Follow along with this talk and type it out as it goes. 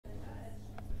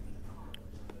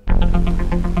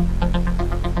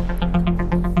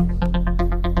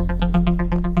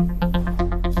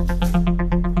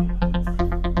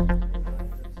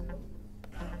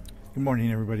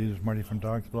morning, everybody. This is Marty from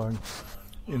Dog's Blog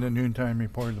in the noontime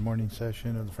report of the morning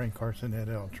session of the Frank Carson et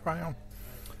al. Trial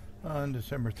on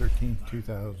December 13th,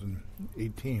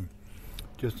 2018.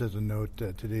 Just as a note,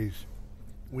 today's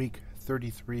week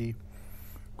 33,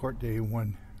 court day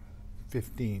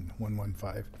 115.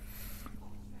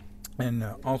 And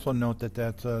also note that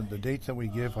that's the dates that we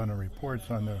give on the reports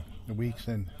on the weeks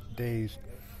and days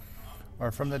are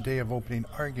from the day of opening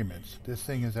arguments. This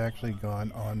thing has actually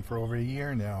gone on for over a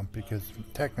year now because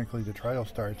technically the trial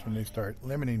starts when they start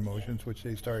limiting motions, which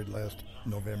they started last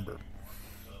November.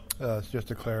 Just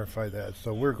to clarify that.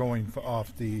 So we're going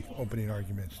off the opening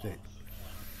arguments date.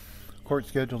 Court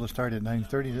scheduled to start at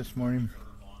 9:30 this morning.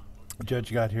 The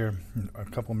judge got here a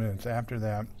couple minutes after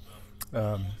that.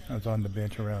 I was on the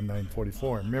bench around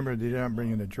 9:44. Remember, they didn't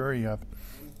bring the jury up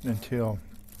until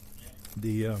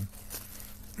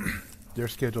they're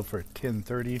scheduled for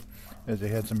 10:30 as they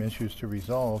had some issues to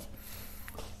resolve.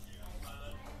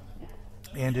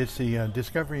 And it's the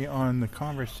discovery on the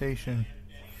conversation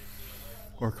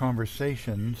or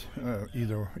conversations,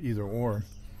 either or,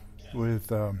 with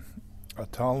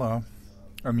Atallaha,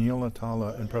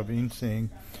 and Praveen Singh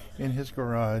in his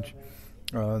garage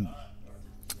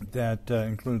that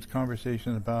includes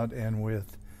conversation about and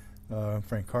with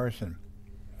Frank Carson.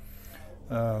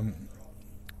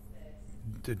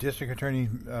 The district attorney,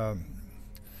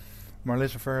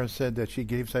 Marlissa Ferreira, said that she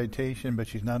gave citation, but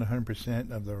she's not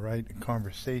 100% of the right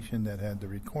conversation that had the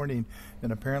recording.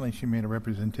 And apparently she made a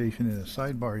representation in a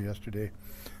sidebar yesterday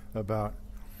about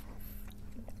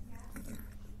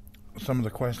some of the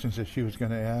questions that she was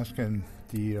going to ask and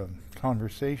the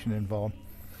conversation involved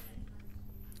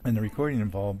and the recording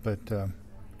involved, but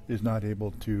is not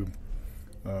able to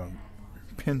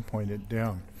pinpoint it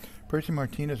down. Percy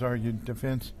Martinez argued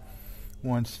defense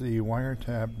wants the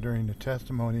wiretap during the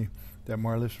testimony that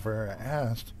Marlissa Ferreira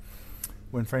asked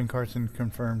when Frank Carson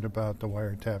confirmed about the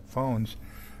wiretap phones.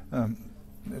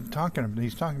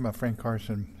 He's talking about Frank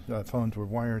Carson phones were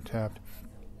wiretapped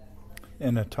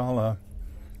and Atallaha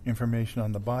information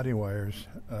on the body wires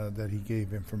that he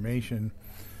gave information.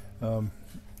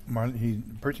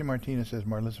 Percy Martinez says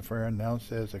Marlissa Ferreira now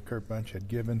says that Kurt Bunch had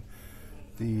given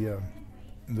the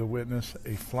witness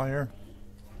a flyer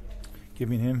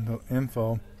giving him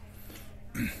info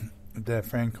that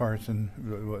Frank Carson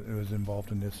was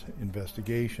involved in this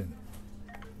investigation.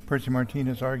 Percy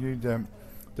Martinez argued that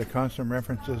the constant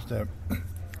references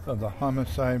of the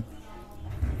homicide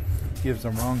gives the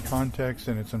wrong context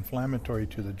and it's inflammatory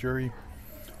to the jury,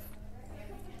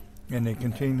 and they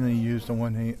continually use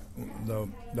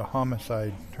the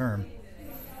homicide term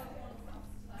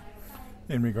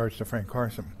in regards to Frank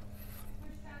Carson.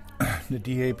 The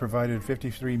DA provided a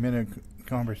 53-minute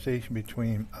conversation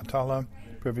between Atallaha,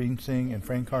 Praveen Singh, and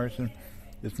Frank Carson.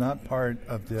 It's not part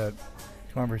of that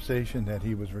conversation that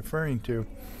he was referring to.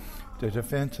 The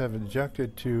defense have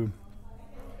objected to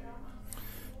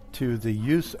the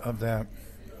use of that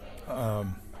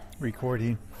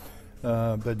recording,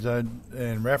 but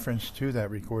in reference to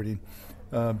that recording,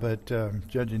 but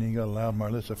Judge Inigo allowed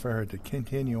Marlissa Ferreira to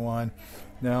continue on.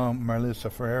 Now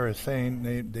Marlissa Ferreira is saying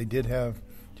they did have,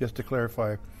 just to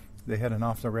clarify, they had an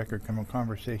off-the-record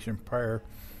conversation prior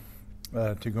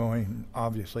to going,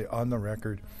 obviously, on the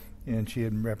record, and she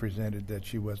had represented that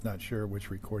she was not sure which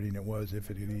recording it was,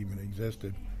 if it had even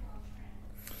existed.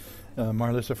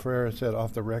 Marlissa Ferreira said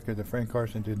off the record that Frank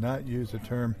Carson did not use the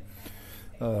term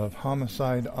of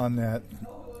homicide on that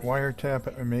wiretap.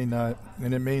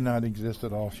 It may not exist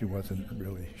at all. She wasn't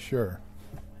really sure.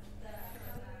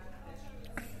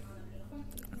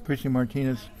 Percy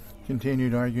Martinez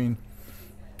continued arguing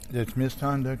that it's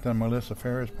misconduct on Marlissa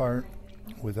Ferreira's part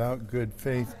without good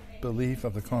faith belief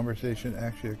of the conversation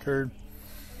actually occurred.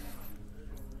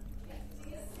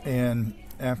 And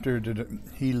after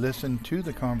he listened to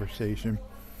the conversation,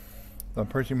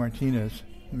 Percy Martinez,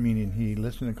 meaning he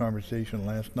listened to the conversation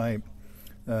last night,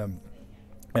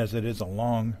 as it is a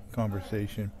long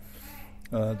conversation,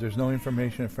 there's no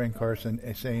information of Frank Carson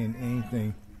saying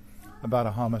anything about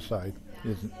a homicide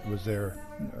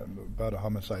about a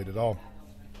homicide at all.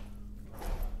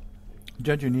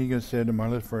 Judge Inigo said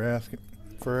Marlissa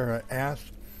Ferreira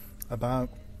asked about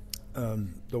the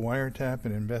wiretap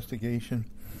and investigation.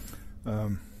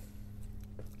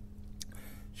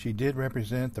 She did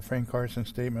represent the Frank Carson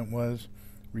statement was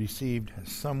received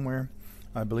somewhere.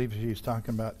 I believe she's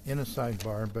talking about in a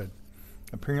sidebar, but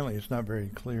apparently it's not very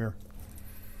clear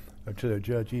to the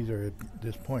judge either at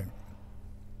this point.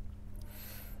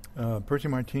 Percy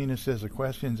Martinez says the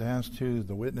questions asked to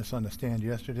the witness on the stand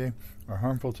yesterday are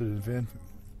harmful to the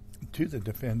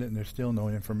defendant, and there's still no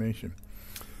information.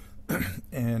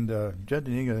 And Judge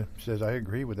Iniga says, I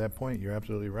agree with that point. You're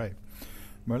absolutely right.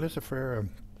 Marlissa Ferreira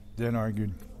then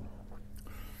argued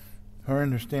her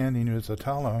understanding is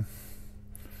Atallaha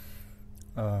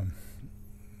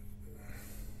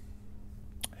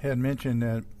had mentioned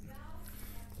that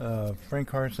Frank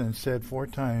Carson said 4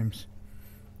 times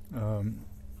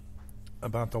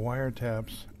about the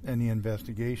wiretaps and the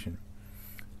investigation.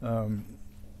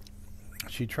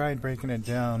 She tried breaking it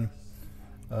down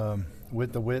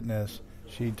with the witness.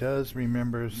 She does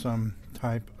remember some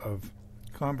type of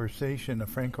conversation of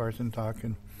Frank Carson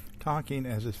talking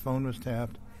as his phone was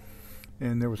tapped,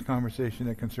 and there was conversation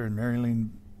that concerned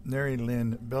Mary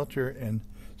Lynn Belcher and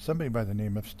somebody by the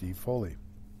name of Steve Foley.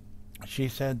 She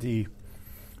said the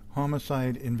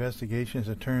homicide investigation is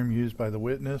a term used by the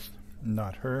witness,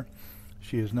 not her.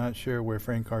 She is not sure where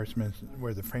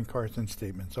the Frank Carson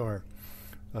statements are.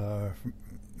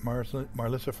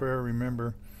 Marlissa Ferrer,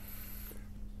 remember,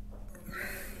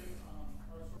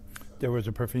 there was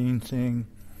a Praveen Singh,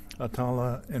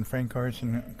 Atallaha, and Frank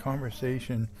Carson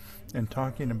conversation and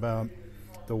talking about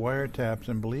the wiretaps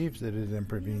and believes that it is in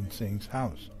Praveen Singh's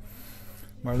house.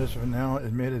 Marlissa now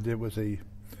admitted it was a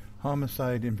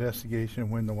homicide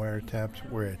investigation when the wiretaps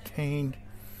were obtained,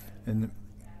 and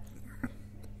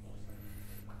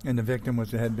the victim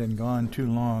had been gone too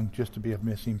long just to be a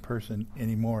missing person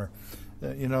anymore.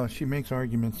 She makes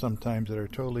arguments sometimes that are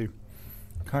totally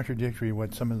contradictory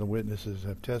what some of the witnesses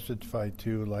have testified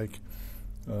to, like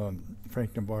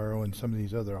Frank Navarro and some of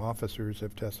these other officers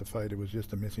have testified it was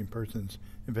just a missing persons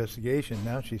investigation.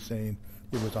 Now she's saying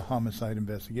it was a homicide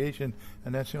investigation,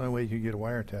 and that's the only way you can get a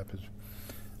wiretap. Is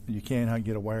you cannot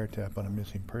get a wiretap on a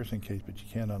missing person case, but you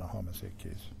can on a homicide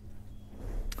case.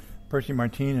 Percy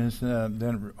Martinez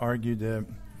then argued that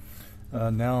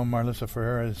now Marlissa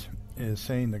Ferreira is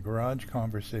saying the garage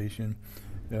conversation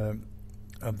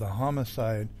of the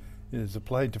homicide is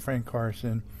applied to Frank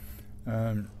Carson,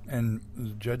 and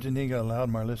Judge Iniga allowed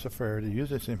Marlissa Ferreira to use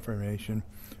this information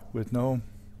with no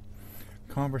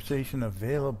conversation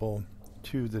available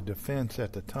to the defense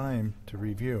at the time to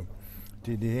review.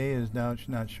 The DA is now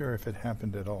not sure if it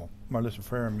happened at all. Marlissa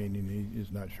Ferreira, meaning he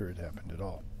is not sure it happened at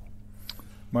all.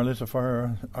 Marlissa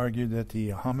Ferreira argued that the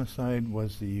homicide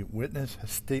was the witness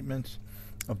statements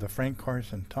of the Frank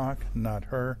Carson talk, not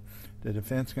her. The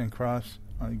defense can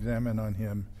cross-examine on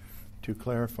him to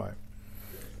clarify.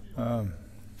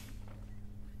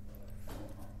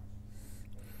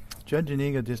 Judge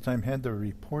Iniga this time had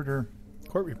the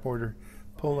court reporter,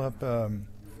 pull up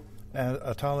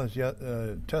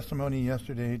Atallaha's testimony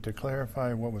yesterday to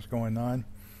clarify what was going on.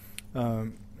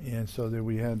 And so that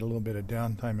we had a little bit of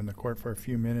downtime in the court for a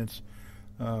few minutes.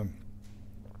 So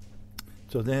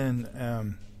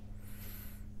then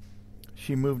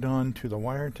she moved on to the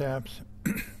wiretaps.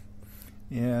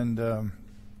 And,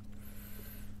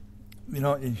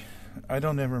 I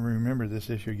don't ever remember this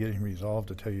issue getting resolved,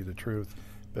 to tell you the truth.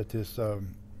 But this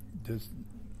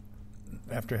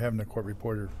after having the court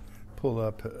reporter pull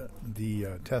up the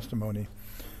testimony,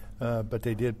 but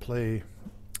they did play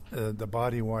the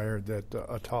body wire that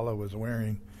Atallaha was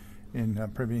wearing in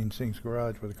Praveen Singh's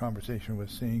garage, where the conversation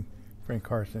was seeing Frank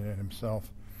Carson and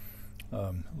himself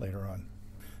later on.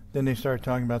 Then they started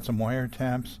talking about some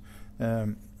wiretaps.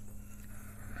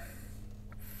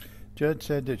 Judge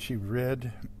said that she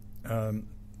read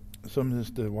some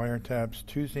of the wiretaps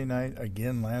Tuesday night,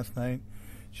 again last night.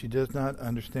 She does not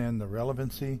understand the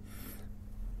relevancy.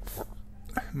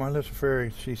 Marlissa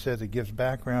Ferreira, she says it gives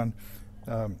background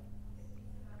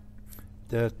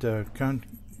that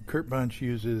Kurt Bunch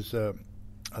uses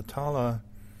Atallaha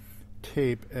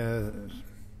tape as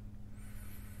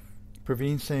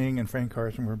Praveen Singh and Frank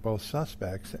Carson were both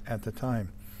suspects at the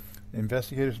time.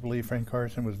 Investigators believe Frank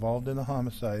Carson was involved in the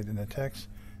homicide, and the text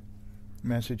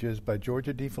messages by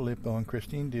Georgia DiFilippo and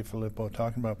Christine DiFilippo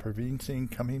talking about Praveen Singh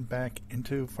coming back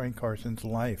into Frank Carson's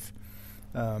life.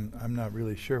 I'm not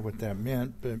really sure what that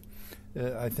meant, but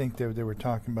I think they were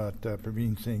talking about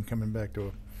Praveen Singh coming back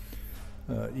to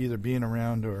either being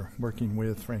around or working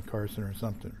with Frank Carson or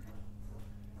something.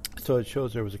 So it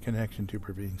shows there was a connection to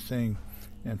Praveen Singh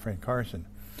and Frank Carson.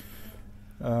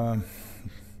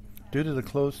 Due to the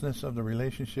closeness of the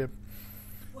relationship,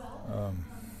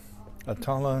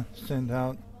 Atallaha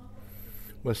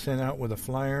was sent out with a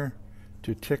flyer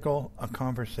to tickle a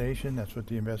conversation. That's what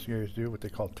the investigators do, what they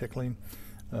call tickling.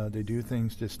 They do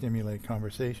things to stimulate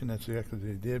conversation. That's exactly what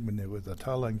they did when they were with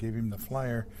Atallaha and gave him the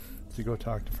flyer to go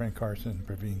talk to Frank Carson and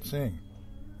Praveen Singh.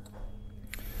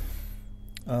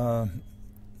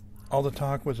 All the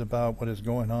talk was about what is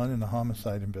going on in the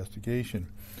homicide investigation.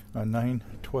 On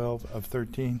 9/12 of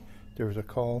 13, there was a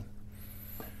call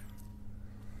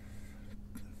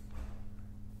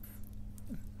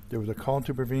There was a call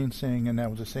to Praveen Singh, and that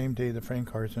was the same day that Frank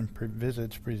Carson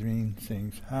visits Praveen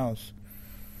Singh's house.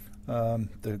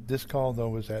 This call, though,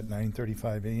 was at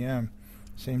 9:35 a.m.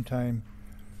 Same time.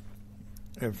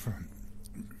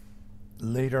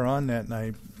 Later on that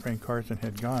night, Frank Carson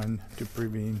had gone to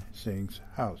Praveen Singh's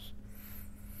house.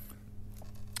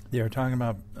 They are talking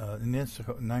about, in this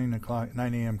 9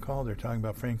 a.m. call, they're talking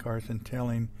about Frank Carson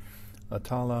telling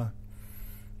Atallaha,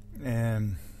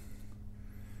 and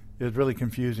it was really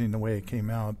confusing the way it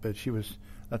came out, but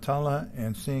Atallaha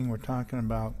and Singh were talking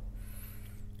about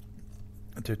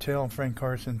to tell Frank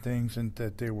Carson things, and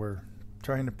that they were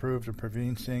trying to prove that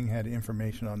Praveen Singh had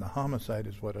information on the homicide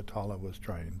is what Atallaha was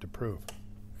trying to prove.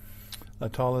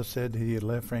 Atallaha said he had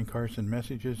left Frank Carson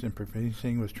messages, and Praveen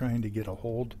Singh was trying to get a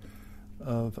hold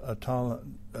of Atallaha,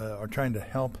 or trying to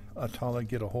help Atallaha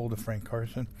get a hold of Frank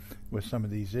Carson with some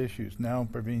of these issues. Now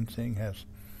Praveen Singh has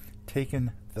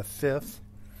taken the fifth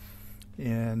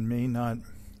and may not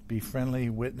be friendly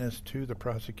witness to the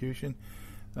prosecution.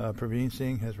 Praveen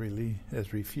Singh has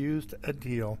refused a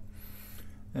deal,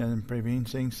 and Praveen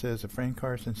Singh says that Frank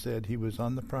Carson said he was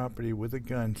on the property with a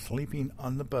gun, sleeping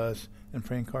on the bus, and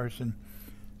Frank Carson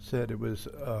said it was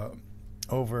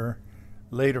over.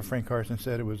 Later, Frank Carson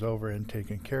said it was over and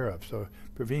taken care of. So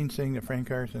Praveen Singh, that Frank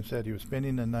Carson said he was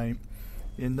spending the night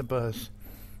in the bus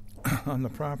on the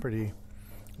property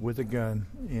with a gun,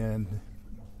 and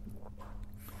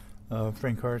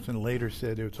Frank Carson later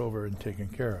said it was over and taken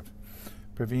care of.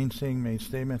 Praveen Singh made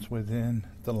statements within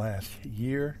the last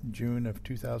year, June of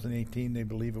 2018, they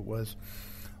believe it was,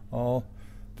 all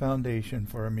foundation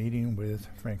for a meeting with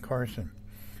Frank Carson.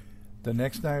 The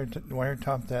next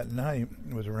wiretap that night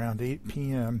was around 8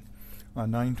 p.m.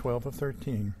 on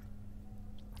 9/12/13.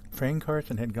 Frank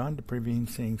Carson had gone to Praveen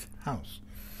Singh's house.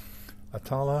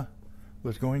 Atallaha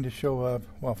was going to show up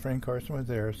while Frank Carson was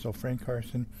there, so Frank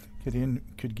Carson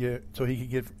could get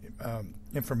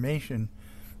information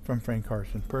from Frank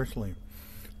Carson personally.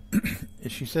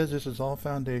 She says this is all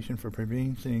foundation for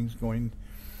Praveen Singh's going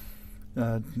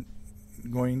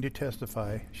to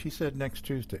testify. She said next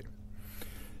Tuesday.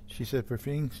 She said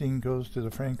Praveen Singh goes to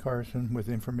the Frank Carson with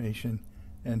information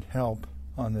and help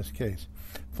on this case.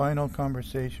 Final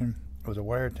conversation was a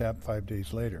wiretap 5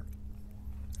 days later.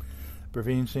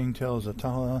 Praveen Singh tells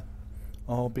Atallaha,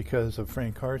 all because of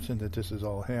Frank Carson, that this has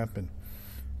all happened.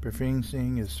 Praveen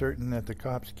Singh is certain that the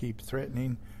cops keep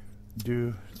threatening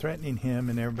him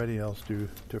and everybody else due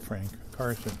to Frank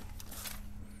Carson.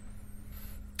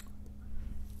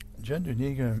 Judge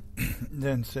Zuniga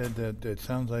then said that it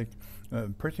sounds like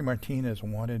Percy Martinez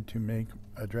wanted to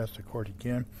address the court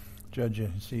again. Judge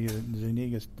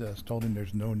Zuniga told him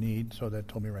there's no need, so that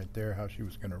told me right there how she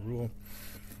was going to rule.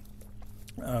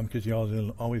 Because she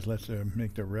always lets them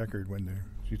make their record when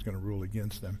she's going to rule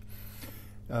against them.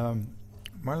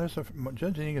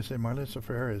 Judge Zuniga said Marlissa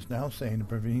Ferreira is now saying to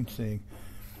Praveen Singh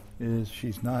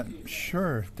she's not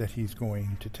sure that he's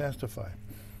going to testify.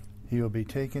 He will be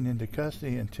taken into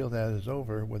custody until that is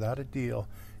over without a deal,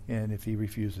 and if he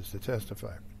refuses to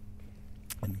testify.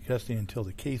 In custody until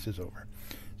the case is over.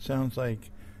 Sounds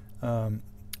like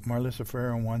Marlissa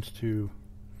Ferreira wants to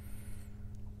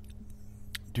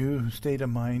do state of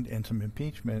mind and some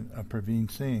impeachment of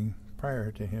Praveen Singh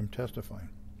prior to him testifying.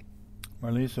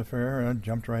 Marlissa Ferreira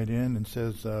jumped right in and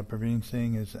says Praveen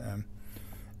Singh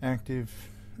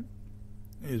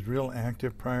is real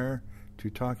active prior to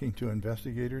talking to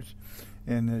investigators,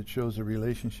 and it shows a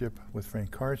relationship with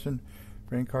Frank Carson.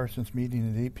 Frank Carson's meeting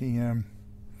at 8 p.m.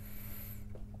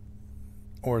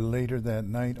 or later that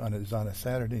night is on a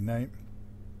Saturday night.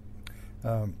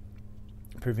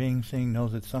 Praveen Singh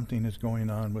knows that something is going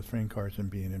on with Frank Carson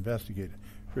being investigated.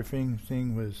 Praveen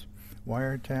Singh was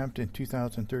wiretapped in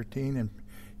 2013, and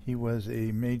he was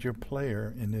a major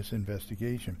player in this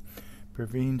investigation.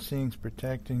 Praveen Singh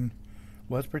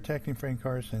was protecting Frank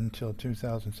Carson until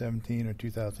 2017 or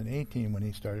 2018 when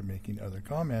he started making other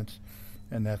comments,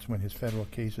 and that's when his federal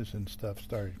cases and stuff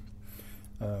started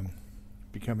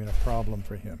becoming a problem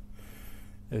for him.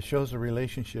 It shows the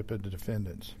relationship of the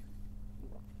defendants.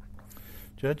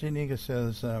 Judge Zuniga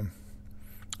says,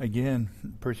 again,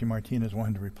 Percy Martinez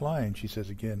wanted to reply, and she says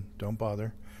again, don't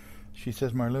bother. She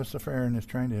says Marlissa Ferreira is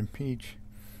trying to impeach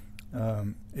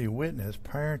a witness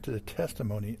prior to the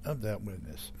testimony of that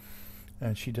witness.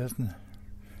 And she does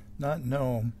not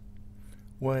know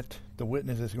what the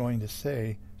witness is going to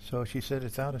say, so she said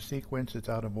it's out of sequence, it's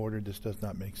out of order, this does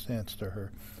not make sense to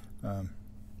her.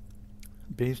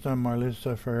 Based on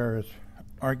Marlissa Ferreira's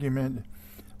argument,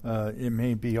 it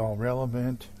may be all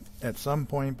relevant at some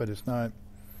point, but it's not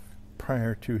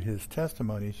prior to his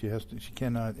testimony. She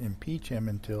cannot impeach him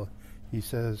until he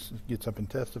gets up and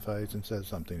testifies and says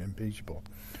something impeachable.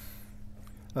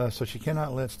 So she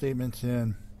cannot let statements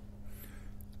in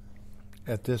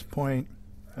at this point.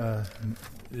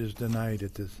 Is denied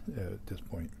at this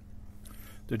point.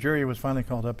 The jury was finally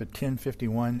called up at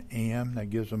 10:51 a.m. That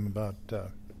gives them about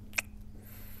a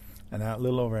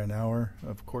little over an hour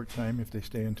of court time if they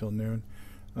stay until noon.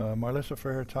 Marlissa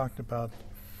Ferrer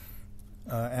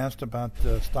asked about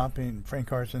stopping. Frank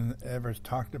Carson ever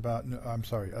talked about.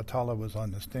 Atallaha was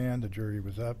on the stand. The jury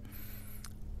was up.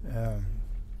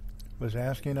 Was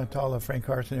asking Atallaha, Frank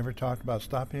Carson ever talked about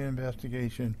stopping an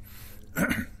investigation.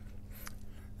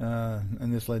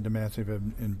 And this led to massive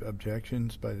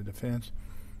objections by the defense.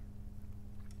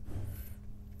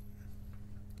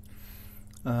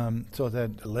 So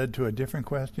that led to a different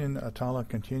question. Atallaha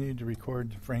continued to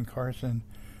record Frank Carson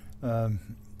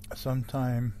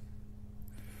sometime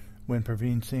when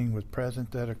Praveen Singh was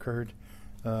present. That occurred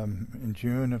in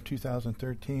June of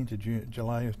 2013 to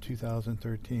July of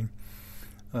 2013.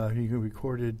 He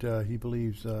recorded, he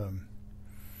believes,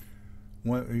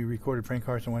 he recorded Frank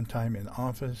Carson one time in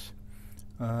office,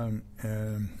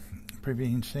 and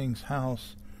Praveen Singh's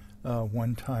house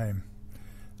one time.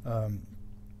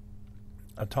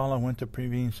 Atallaha went to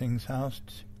Praveen Singh's house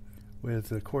with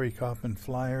the Corey Kaufman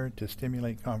flyer to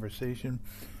stimulate conversation.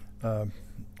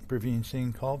 Praveen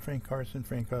Singh called Frank Carson.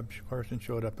 Frank Carson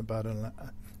showed up about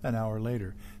an hour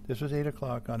later. This was 8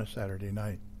 o'clock on a Saturday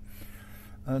night.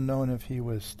 Unknown if he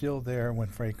was still there when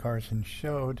Frank Carson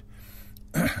showed,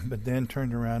 but then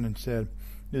turned around and said,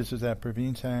 this is at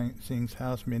Praveen Singh's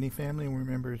house. Many family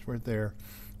members were there.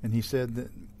 And he said that,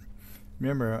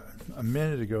 remember, a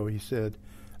minute ago he said,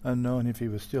 unknown if he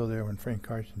was still there when Frank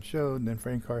Carson showed. And then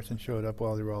Frank Carson showed up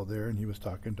while they were all there, and he was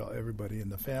talking to everybody in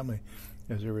the family,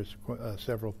 as there was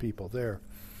several people there.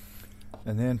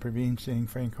 And then Praveen Singh,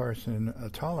 Frank Carson,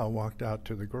 and Atallaha walked out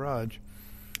to the garage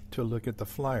to look at the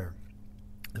flyer.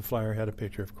 The flyer had a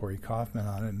picture of Corey Kaufman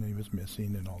on it, and he was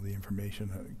missing and all the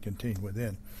information contained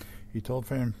within. He told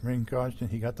Frank Carson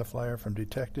he got the flyer from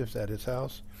detectives at his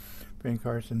house. Frank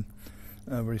Carson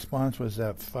response was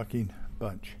that fucking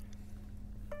bunch.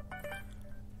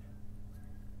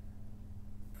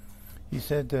 He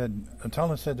said that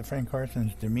Atallaha said that Frank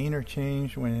Carson's demeanor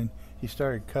changed when he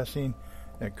started cussing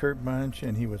at Kurt Bunch,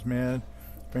 and he was mad.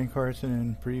 Frank Carson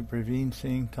and Praveen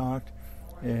Singh talked,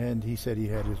 and he said he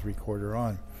had his recorder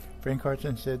on. Frank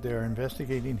Carson said they are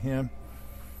investigating him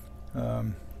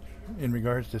in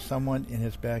regards to someone in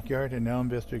his backyard, and now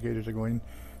investigators are going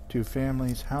to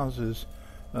families' houses,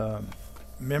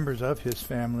 members of his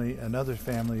family and other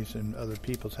families and other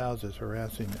people's houses,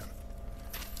 harassing them.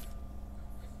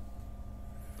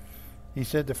 He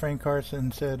said that Frank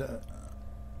Carson said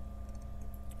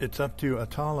it's up to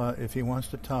Atallaha if he wants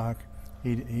to talk.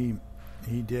 He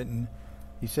didn't.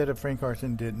 He said that Frank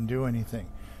Carson didn't do anything.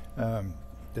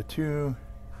 The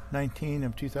 2/19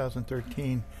 of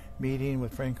 2013 meeting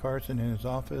with Frank Carson in his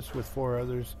office with 4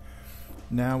 others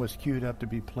now was queued up to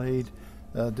be played.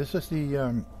 This is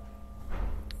the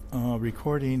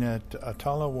recording at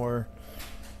Atallaha wore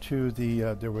to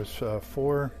the. There was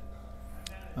 4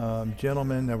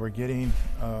 gentlemen that were getting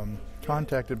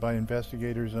contacted by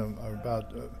investigators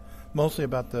about mostly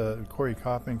about the Corey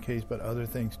Kaufman case, but other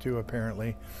things too,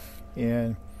 apparently.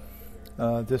 And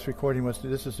this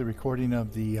is the recording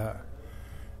of the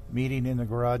meeting in the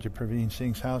garage at Praveen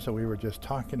Singh's house that we were just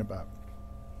talking about.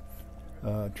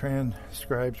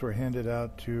 Transcribes were handed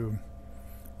out to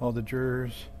all the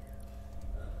jurors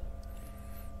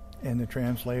and the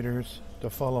translators to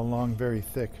follow along. Very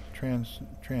thick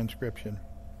transcription.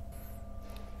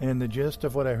 And the gist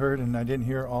of what I heard, and I didn't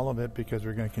hear all of it because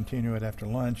we're going to continue it after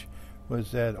lunch,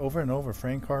 was that over and over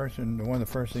Frank Carson, one of the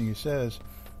first things he says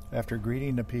after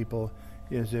greeting the people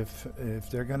is if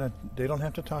they're going to, they don't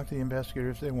have to talk to the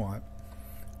investigators if they want.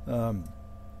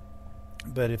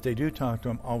 But if they do talk to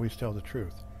them, always tell the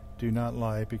truth. Do not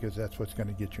lie, because that's what's going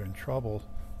to get you in trouble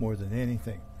more than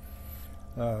anything.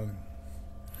 And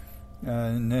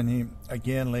then he,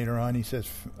 again, later on, he says,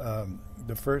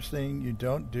 the first thing you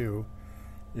don't do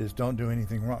is don't do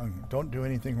anything wrong. Don't do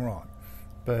anything wrong.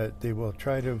 But they will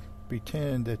try to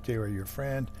pretend that they are your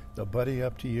friend. They'll buddy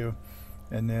up to you.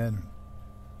 And then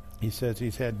he says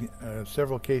he's had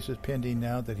several cases pending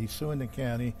now that he's suing the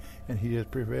county, and he has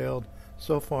prevailed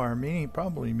so far,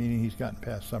 probably meaning he's gotten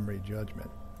past summary judgment.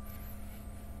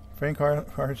 Frank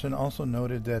Carson also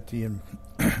noted that the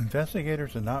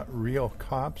investigators are not real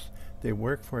cops. They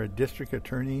work for a district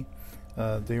attorney.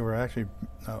 They were actually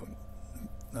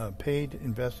paid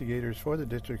investigators for the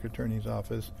district attorney's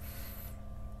office,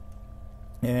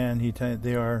 and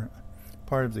they are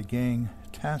part of the gang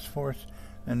task force.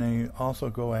 and they also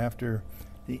go after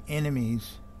the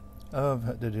enemies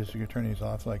of the district attorney's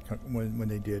office, like when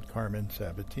they did Carmen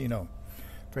Sabatino.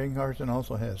 Frank Carson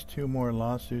also has 2 more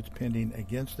lawsuits pending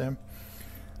against them.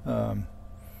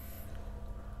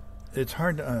 It's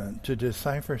hard to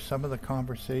decipher some of the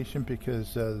conversation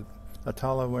because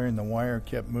Atallaha wearing the wire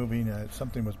kept moving.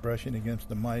 Something was brushing against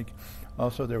the mic.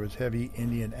 Also, there was heavy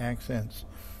Indian accents.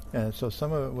 So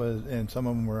some of it was, and some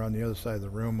of them were on the other side of the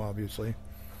room, obviously.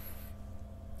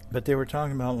 But they were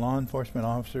talking about law enforcement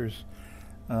officers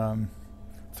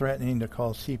threatening to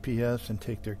call CPS and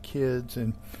take their kids,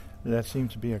 and that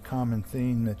seems to be a common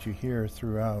theme that you hear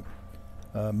throughout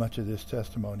much of this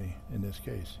testimony in this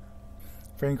case.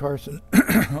 Frank Carson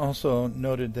also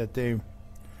noted that they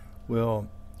will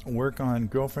work on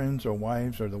girlfriends or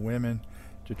wives or the women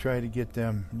to try to get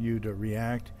you to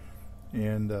react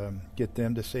and get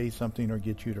them to say something or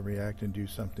get you to react and do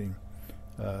something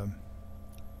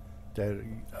that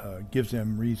gives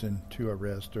them reason to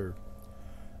arrest or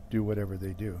do whatever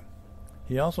they do.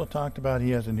 He also talked about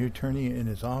he has a new attorney in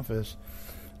his office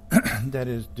that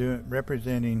is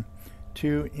representing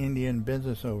 2 Indian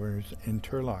business owners in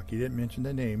Turlock. He didn't mention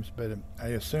the names, but I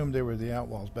assume they were the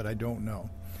Outlaws, but I don't know.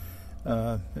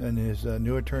 And his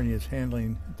new attorney is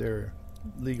handling their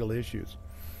legal issues.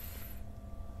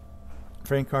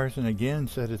 Frank Carson again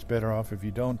said it's better off if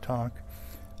you don't talk.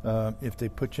 If they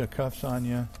put your cuffs on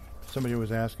you, somebody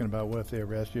was asking about what if they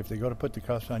arrest you. If they go to put the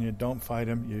cuffs on you, don't fight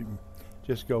them. You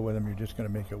just go with them. You're just going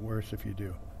to make it worse if you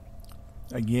do.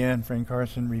 Again, Frank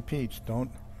Carson repeats,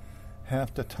 don't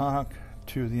have to talk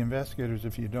to the investigators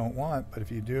if you don't want, but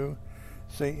if you do,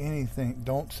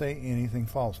 don't say anything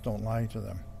false. Don't lie to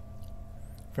them.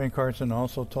 Frank Carson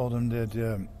also told him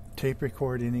that tape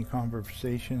record any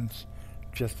conversations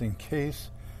just in case.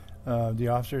 The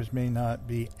officers may not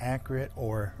be accurate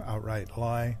or outright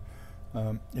lie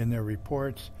in their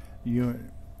reports. You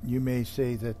may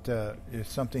say that if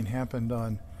something happened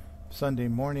on Sunday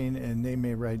morning and they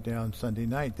may write down Sunday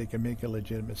night, they can make a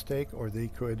legitimate mistake, or they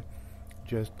could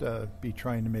just be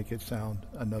trying to make it sound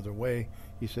another way.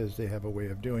 He says they have a way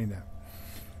of doing that.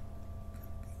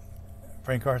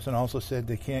 Frank Carson also said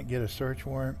they can't get a search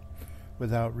warrant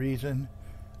without reason,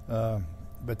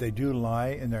 but they do lie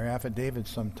in their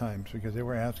affidavits sometimes, because they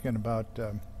were asking about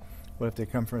what if they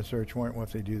come for a search warrant, what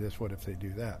if they do this, what if they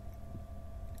do that.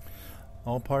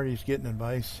 All parties getting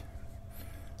advice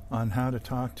on how to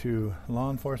talk to law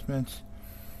enforcement,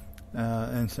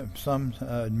 and some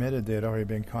admitted they had already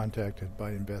been contacted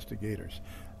by investigators.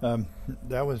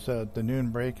 That was the noon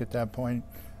break at that point.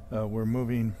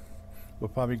 We'll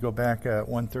probably go back at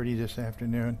 1:30 this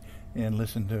afternoon and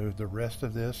listen to the rest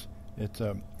of this. It's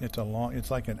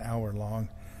like an hour long,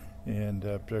 and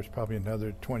there's probably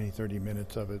another 20-30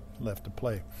 minutes of it left to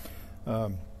play.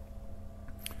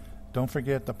 Don't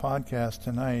forget the podcast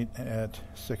tonight at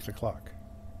 6 o'clock.